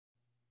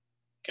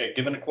Okay,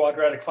 given a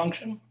quadratic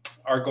function,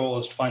 our goal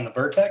is to find the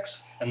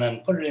vertex and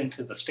then put it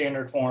into the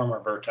standard form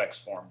or vertex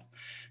form.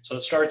 So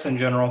it starts in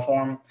general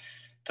form.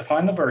 To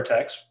find the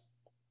vertex,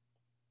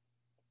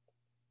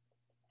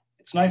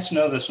 it's nice to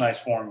know this nice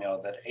formula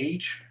that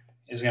h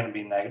is going to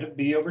be negative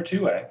b over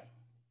 2a.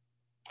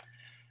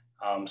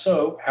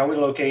 So how we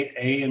locate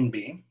a and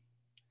b.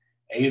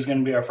 A is going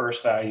to be our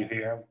first value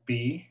here,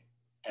 b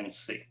and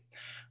c.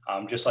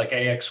 Just like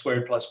ax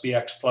squared plus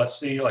bx plus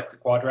c, like the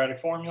quadratic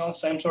formula,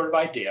 same sort of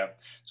idea.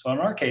 So in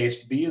our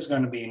case, b is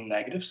going to be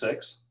negative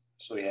 6.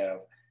 So we have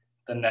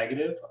the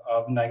negative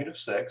of negative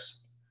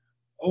 6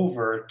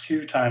 over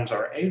 2 times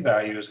our a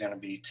value is going to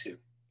be 2.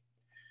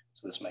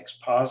 So this makes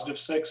positive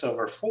 6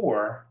 over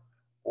 4,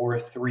 or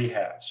 3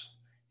 halves.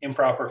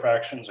 Improper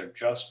fractions are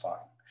just fine.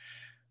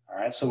 All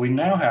right, so we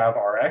now have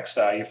our x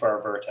value for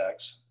our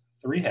vertex,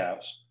 3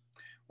 halves.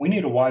 We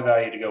need a y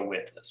value to go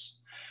with this.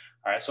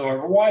 All right, so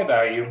our y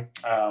value,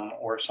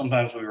 or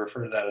sometimes we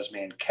refer to that as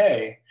being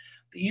k,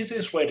 the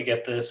easiest way to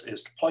get this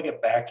is to plug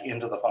it back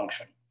into the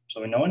function.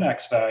 So we know an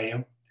x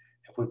value.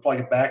 If we plug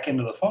it back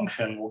into the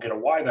function, we'll get a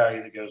y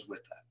value that goes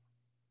with that.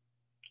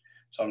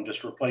 So I'm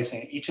just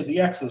replacing each of the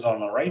x's on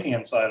the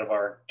right-hand side of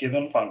our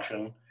given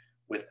function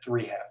with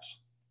 3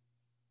 halves.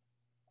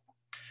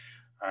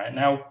 All right,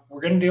 now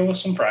we're going to deal with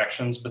some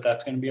fractions, but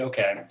that's going to be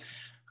okay.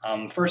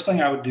 First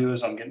thing I would do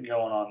as I'm getting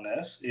going on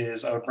this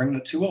is I would bring the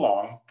 2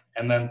 along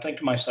and then think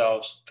to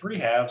myself, 3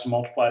 halves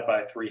multiplied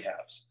by 3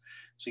 halves.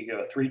 So you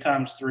go 3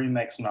 times 3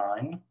 makes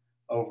 9,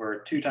 over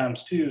 2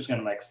 times 2 is going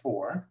to make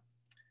 4,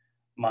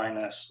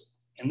 minus,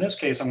 in this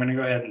case, I'm going to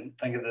go ahead and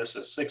think of this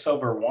as 6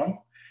 over 1.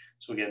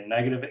 So we get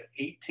negative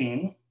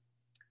 18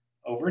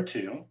 over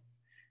 2.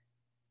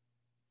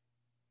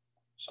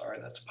 Sorry,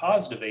 that's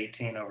positive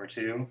 18 over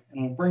 2,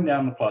 and we'll bring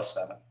down the plus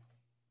 7.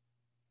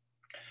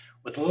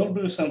 With a little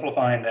bit of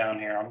simplifying down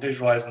here, I'm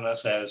visualizing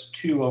this as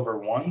 2 over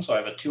 1, so I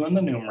have a 2 in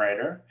the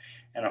numerator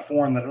and a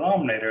 4 in the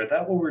denominator.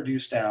 That will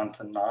reduce down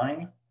to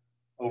 9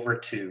 over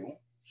 2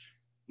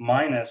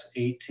 minus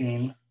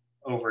 18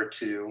 over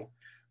 2,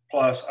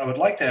 plus I would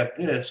like to have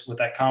this with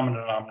that common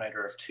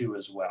denominator of 2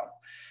 as well.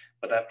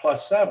 But that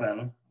plus 7,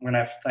 I'm going to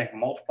have to think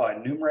multiply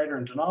numerator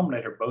and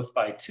denominator both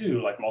by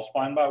 2, like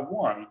multiplying by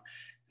 1, and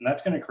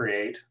that's going to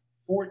create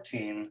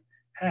 14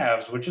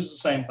 halves, which is the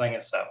same thing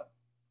as 7.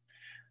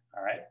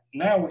 All right,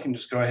 now we can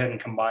just go ahead and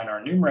combine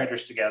our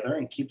numerators together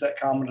and keep that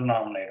common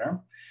denominator.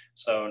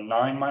 So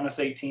 9 minus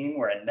 18,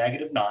 we're at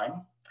negative 9,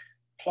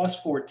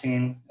 plus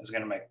 14 is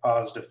going to make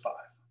positive 5.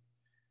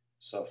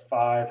 So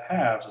 5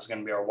 halves is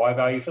going to be our y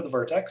value for the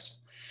vertex.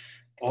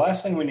 The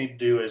last thing we need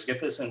to do is get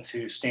this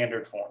into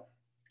standard form.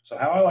 So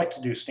how I like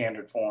to do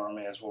standard form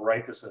is we'll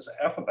write this as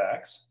f of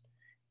x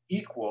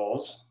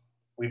equals,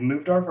 we've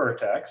moved our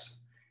vertex,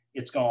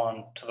 it's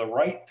gone to the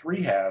right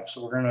 3 halves,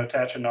 so we're going to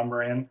attach a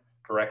number in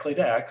directly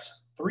to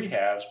x, 3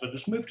 halves, but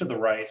just move to the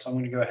right, so I'm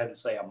going to go ahead and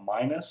say a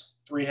minus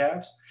 3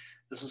 halves.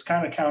 This is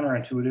kind of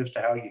counterintuitive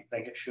to how you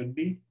think it should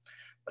be,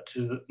 but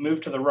to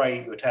move to the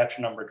right, you attach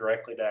a number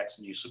directly to x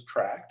and you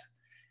subtract.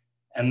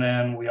 And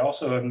then we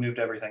also have moved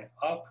everything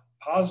up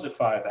positive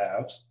 5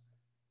 halves,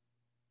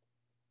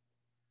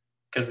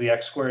 because the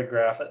x squared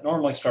graph, it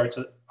normally starts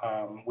at,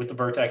 with the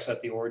vertex at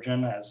the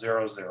origin as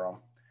 0,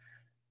 0.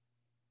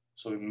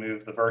 So we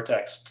move the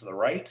vertex to the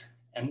right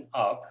and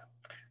up.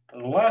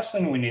 The last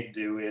thing we need to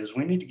do is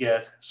we need to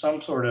get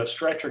some sort of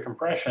stretch or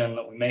compression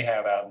that we may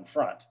have out in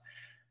front.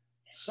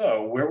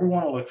 So where we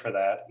want to look for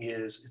that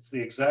is it's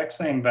the exact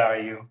same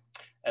value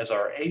as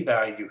our a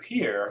value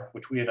here,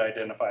 which we had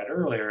identified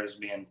earlier as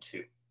being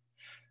 2.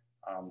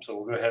 So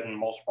we'll go ahead and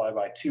multiply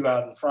by 2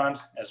 out in front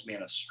as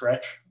being a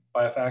stretch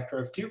by a factor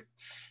of 2.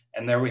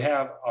 And there we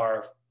have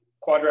our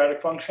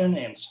quadratic function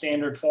in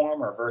standard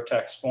form or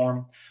vertex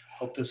form.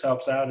 Hope this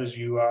helps out as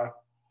you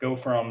go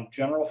from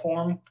general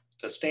form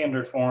to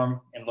standard form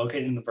and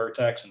locating the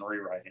vertex and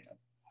rewriting it.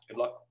 Good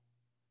luck.